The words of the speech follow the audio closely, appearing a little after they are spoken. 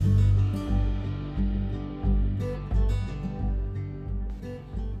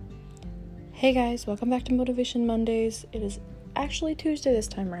Hey guys, welcome back to Motivation Mondays. It is actually Tuesday this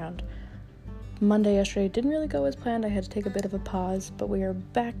time around. Monday yesterday didn't really go as planned. I had to take a bit of a pause, but we are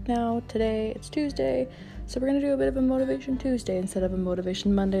back now. Today it's Tuesday, so we're going to do a bit of a Motivation Tuesday instead of a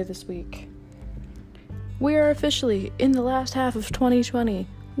Motivation Monday this week. We are officially in the last half of 2020.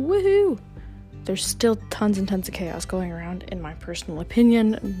 Woohoo! There's still tons and tons of chaos going around, in my personal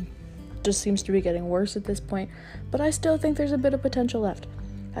opinion. It just seems to be getting worse at this point, but I still think there's a bit of potential left.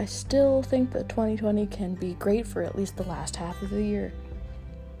 I still think that 2020 can be great for at least the last half of the year.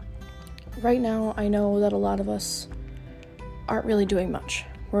 Right now, I know that a lot of us aren't really doing much.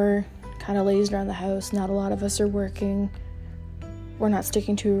 We're kind of lazing around the house. Not a lot of us are working. We're not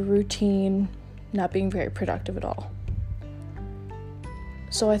sticking to a routine, not being very productive at all.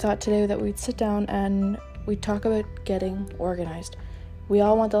 So I thought today that we'd sit down and we'd talk about getting organized. We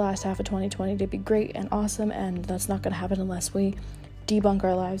all want the last half of 2020 to be great and awesome, and that's not going to happen unless we debunk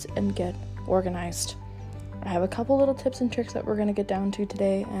our lives and get organized. I have a couple little tips and tricks that we're going to get down to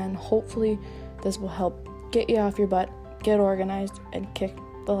today, and hopefully this will help get you off your butt, get organized, and kick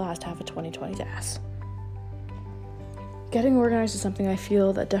the last half of 2020's ass. Getting organized is something I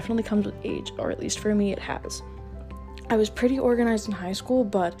feel that definitely comes with age, or at least for me it has. I was pretty organized in high school,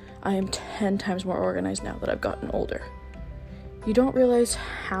 but I am 10 times more organized now that I've gotten older. You don't realize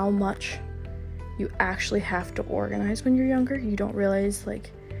how much you actually have to organize when you're younger. You don't realize,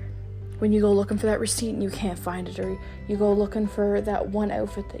 when you go looking for that receipt and you can't find it, or you go looking for that one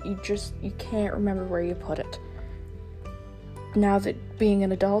outfit that you can't remember where you put it. Now that being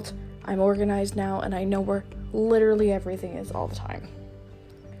an adult, I'm organized now and I know where literally everything is all the time.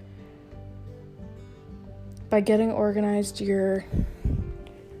 By getting organized, you're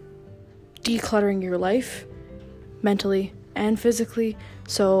decluttering your life mentally and physically,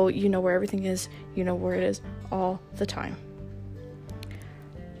 so you know where everything is, you know where it is all the time.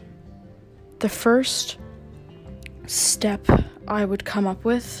 The first step I would come up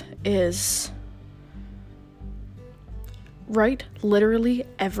with is write literally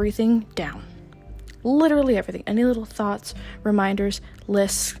everything down. Literally everything. Any little thoughts, reminders,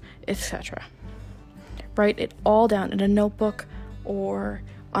 lists, etc. Write it all down in a notebook or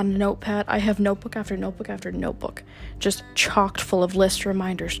on a notepad. I have notebook after notebook after notebook, just chocked full of lists,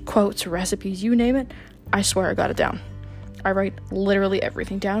 reminders, quotes, recipes, you name it. I swear I got it down. I write literally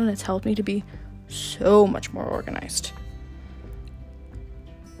everything down, and it's helped me to be so much more organized.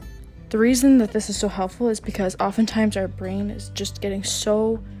 The reason that this is so helpful is because oftentimes our brain is just getting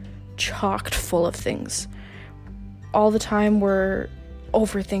so chocked full of things. All the time we're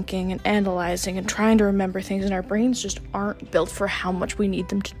overthinking and analyzing and trying to remember things, and our brains just aren't built for how much we need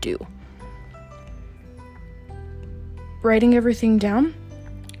them to do. Writing everything down,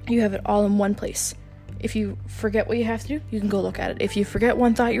 you have it all in one place. If you forget what you have to do, you can go look at it. If you forget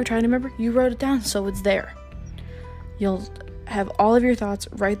one thought you were trying to remember, you wrote it down, so it's there. You'll have all of your thoughts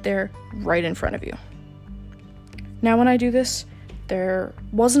right there, right in front of you. Now, when I do this, there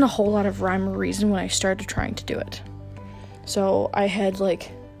wasn't a whole lot of rhyme or reason when I started trying to do it. So I had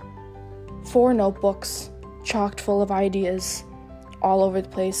 4 notebooks chocked full of ideas all over the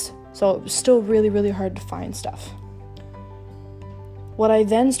place. So it was still really, really hard to find stuff. What I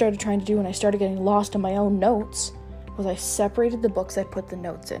then started trying to do when I started getting lost in my own notes was I separated the books I put the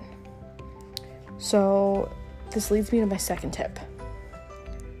notes in. So this leads me to my second tip.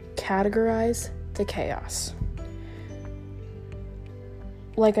 Categorize the chaos.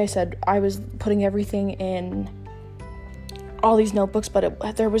 Like I said, I was putting everything in all these notebooks,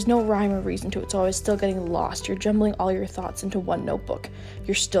 but there was no rhyme or reason to it, so I was still getting lost. You're jumbling all your thoughts into one notebook.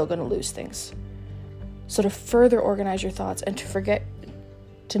 You're still going to lose things. So to further organize your thoughts and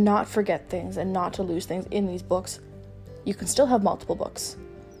to not forget things and not to lose things in these books, you can still have multiple books,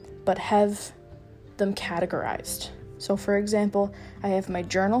 but have them categorized. So for example, I have my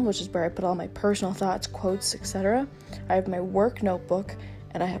journal, which is where I put all my personal thoughts, quotes, etc. I have my work notebook,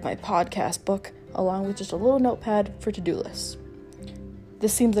 and I have my podcast book, along with just a little notepad for to-do lists.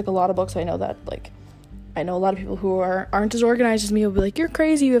 This seems like a lot of books. I know that, I know a lot of people who aren't as organized as me will be like, you're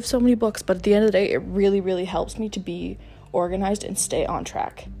crazy, you have so many books, but at the end of the day, it really, really helps me to be organized and stay on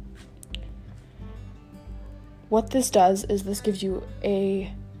track. What this does is this gives you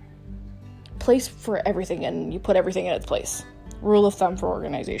a place for everything, and you put everything in its place. Rule of thumb for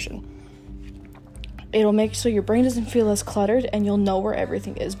organization. It'll make so your brain doesn't feel as cluttered, and you'll know where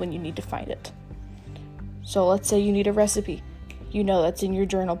everything is when you need to find it. So let's say you need a recipe. You know that's in your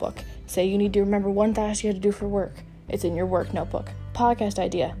journal book. Say you need to remember one task you had to do for work. It's in your work notebook. Podcast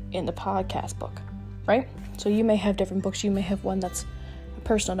idea in the podcast book, right? So you may have different books. You may have one that's a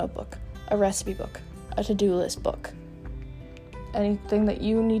personal notebook, a recipe book, a to-do list book. Anything that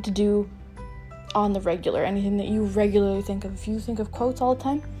you need to do on the regular, anything that you regularly think of. If you think of quotes all the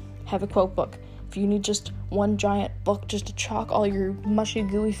time, have a quote book. If you need just one giant book just to chalk all your mushy,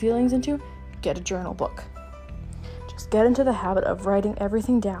 gooey feelings into, get a journal book. Just get into the habit of writing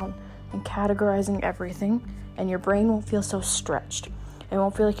everything down and categorizing everything, and your brain won't feel so stretched. It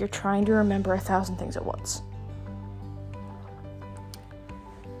won't feel like you're trying to remember 1,000 things at once.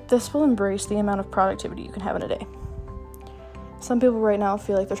 This will embrace the amount of productivity you can have in a day. Some people right now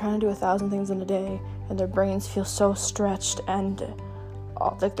feel like they're trying to do 1,000 things in a day, and their brains feel so stretched and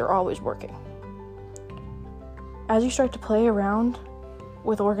like they're always working. As you start to play around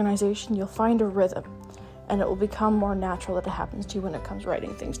with organization, you'll find a rhythm, and it will become more natural that it happens to you when it comes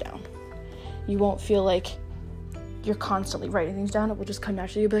writing things down. You won't feel like you're constantly writing things down. It will just come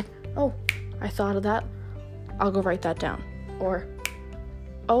naturally. You'll be like, oh, I thought of that. I'll go write that down. Or,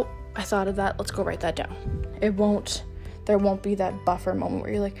 oh, I thought of that. Let's go write that down. There won't be that buffer moment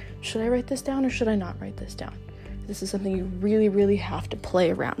where you're like, should I write this down or should I not write this down? This is something you really, really have to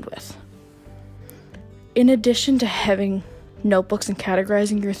play around with. In addition to having notebooks and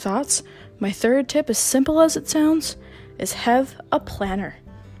categorizing your thoughts, my third tip, as simple as it sounds, is have a planner.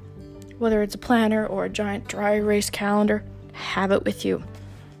 Whether it's a planner or a giant dry erase calendar, have it with you.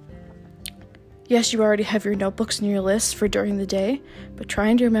 Yes, you already have your notebooks and your lists for during the day, but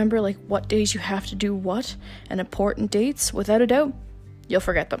trying to remember what days you have to do what and important dates, without a doubt, you'll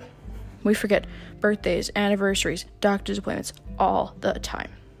forget them. We forget birthdays, anniversaries, doctor's appointments all the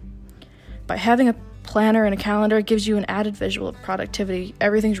time. By having a planner and a calendar, it gives you an added visual of productivity.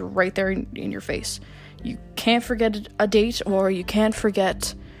 Everything's right there in your face. You can't forget a date, or you can't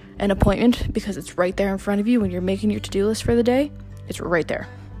forget an appointment because it's right there in front of you when you're making your to-do list for the day. It's right there.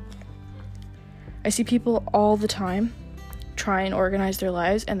 I see people all the time try and organize their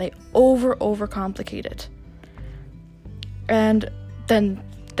lives, and they overcomplicate it. And then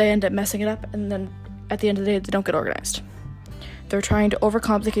they end up messing it up, and then at the end of the day, they don't get organized. They're trying to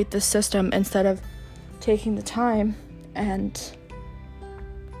overcomplicate this system instead of taking the time and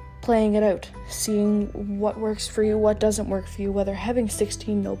playing it out, seeing what works for you, what doesn't work for you, whether having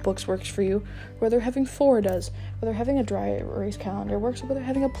 16 notebooks works for you, whether having 4 does, whether having a dry erase calendar works, or whether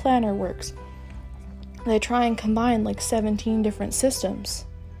having a planner works. They try and combine 17 different systems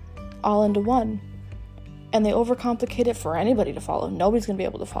all into one, and they overcomplicate it for anybody to follow. Nobody's going to be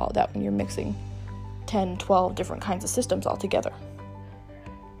able to follow that when you're mixing 10, 12 different kinds of systems all together.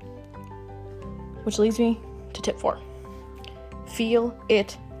 Which leads me to tip 4. Feel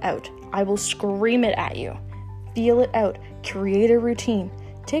it out. I will scream it at you. Feel it out. Create a routine.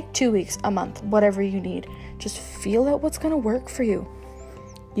 Take 2 weeks, a month, whatever you need. Just feel out what's going to work for you.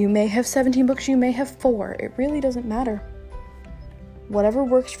 You may have 17 books, you may have 4. It really doesn't matter. Whatever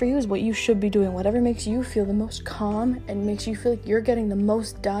works for you is what you should be doing. Whatever makes you feel the most calm and makes you feel like you're getting the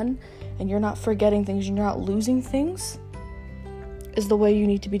most done and you're not forgetting things, you're not losing things, is the way you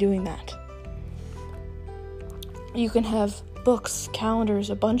need to be doing that. You can have books, calendars,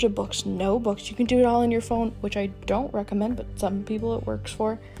 a bunch of books, no books. You can do it all in your phone, which I don't recommend, but some people it works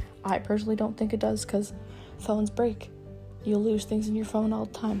for. I personally don't think it does because phones break. You'll lose things in your phone all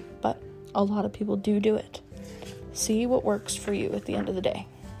the time, but a lot of people do it. See what works for you at the end of the day.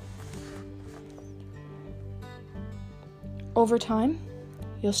 Over time,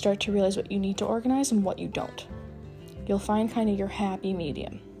 you'll start to realize what you need to organize and what you don't. You'll find kind of your happy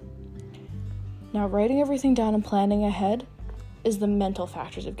medium. Now, writing everything down and planning ahead is the mental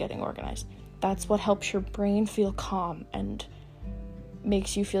factors of getting organized. That's what helps your brain feel calm and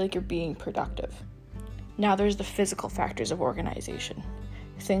makes you feel like you're being productive. Now there's the physical factors of organization.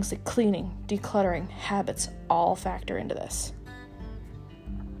 Things like cleaning, decluttering, habits all factor into this.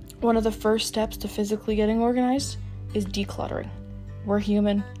 One of the first steps to physically getting organized is decluttering. We're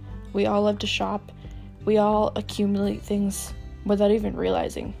human. We all love to shop. We all accumulate things without even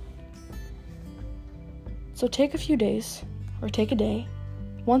realizing. So take a few days, or take a day,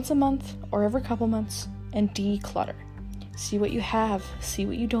 once a month or every couple months, and declutter. See what you have, see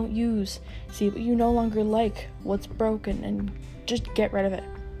what you don't use, see what you no longer like, what's broken, and just get rid of it.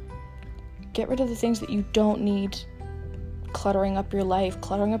 Get rid of the things that you don't need cluttering up your life,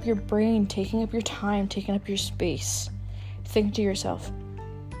 cluttering up your brain, taking up your time, taking up your space. Think to yourself,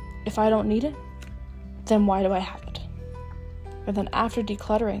 if I don't need it, then why do I have it? And then after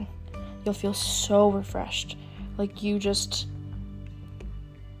decluttering, you'll feel so refreshed, like you just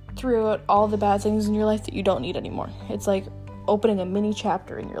threw out all the bad things in your life that you don't need anymore. It's like opening a mini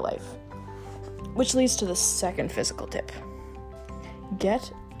chapter in your life. Which leads to the second physical tip.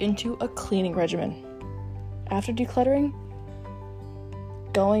 Get into a cleaning regimen. After decluttering,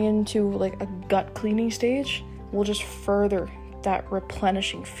 going into a gut cleaning stage will just further that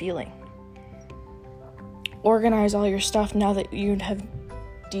replenishing feeling. Organize all your stuff now that you have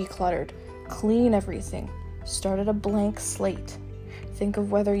decluttered. Clean everything. Start at a blank slate. Think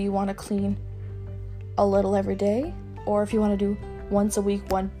of whether you want to clean a little every day, or if you want to do once a week,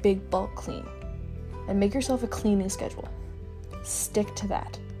 one big bulk clean. And make yourself a cleaning schedule. Stick to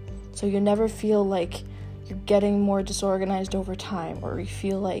that. So you never feel like you're getting more disorganized over time, or you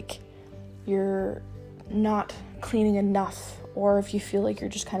feel like you're not cleaning enough, or if you feel like you're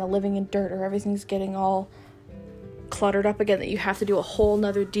just kind of living in dirt, or everything's getting all cluttered up again, that you have to do a whole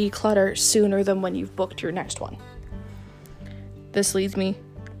nother declutter sooner than when you've booked your next one. This leads me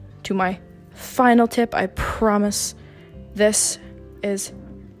to my final tip. I promise. This is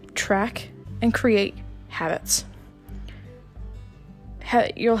track and create habits.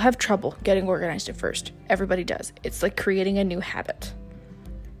 You'll have trouble getting organized at first. Everybody does. It's like creating a new habit.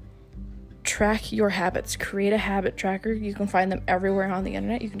 Track your habits. Create a habit tracker. You can find them everywhere on the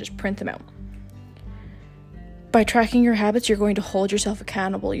internet. You can just print them out. By tracking your habits, you're going to hold yourself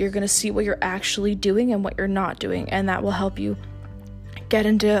accountable. You're going to see what you're actually doing and what you're not doing, and that will help you get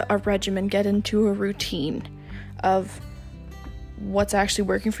into a regimen, get into a routine of what's actually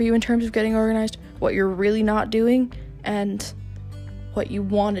working for you in terms of getting organized, what you're really not doing, and what you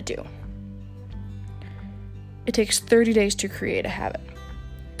want to do. It takes 30 days to create a habit.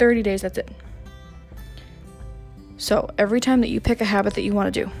 30 days, that's it. So every time that you pick a habit that you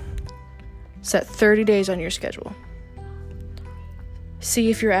want to do, set 30 days on your schedule. See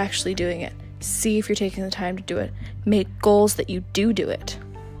if you're actually doing it. See if you're taking the time to do it. Make goals that you do it.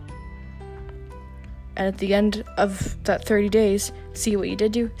 And at the end of that 30 days, see what you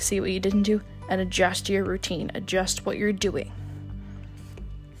did do, see what you didn't do, and adjust your routine. Adjust what you're doing.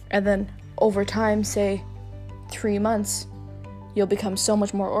 And then over time, say 3 months, you'll become so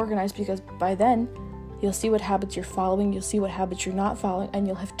much more organized, because by then you'll see what habits you're following, you'll see what habits you're not following, and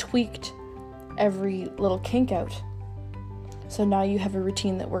you'll have tweaked every little kink out. So now you have a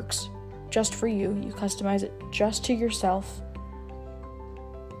routine that works just for you. You customize it just to yourself,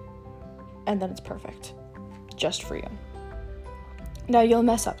 and then it's perfect. Just for you. Now you'll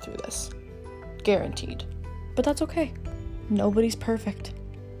mess up through this. Guaranteed. But that's okay. Nobody's perfect.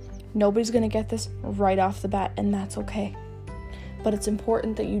 Nobody's going to get this right off the bat, and that's okay. But it's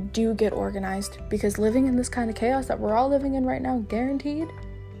important that you do get organized, because living in this kind of chaos that we're all living in right now, guaranteed,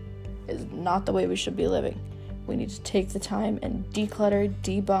 is not the way we should be living. We need to take the time and declutter,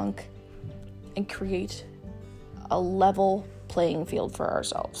 debunk, and create a level playing field for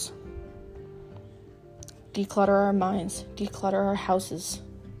ourselves. Declutter our minds, declutter our houses.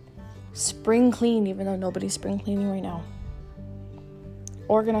 Spring clean, even though nobody's spring cleaning right now.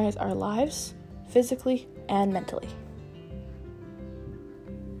 Organize our lives, physically and mentally.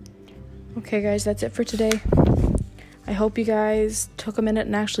 Okay, guys, that's it for today. I hope you guys took a minute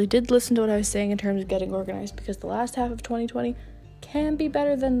and actually did listen to what I was saying in terms of getting organized, because the last half of 2020 can be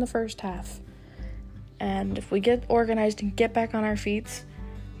better than the first half. And if we get organized and get back on our feet,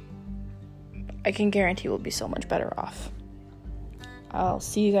 I can guarantee we'll be so much better off. I'll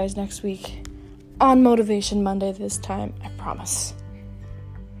see you guys next week on Motivation Monday this time, I promise.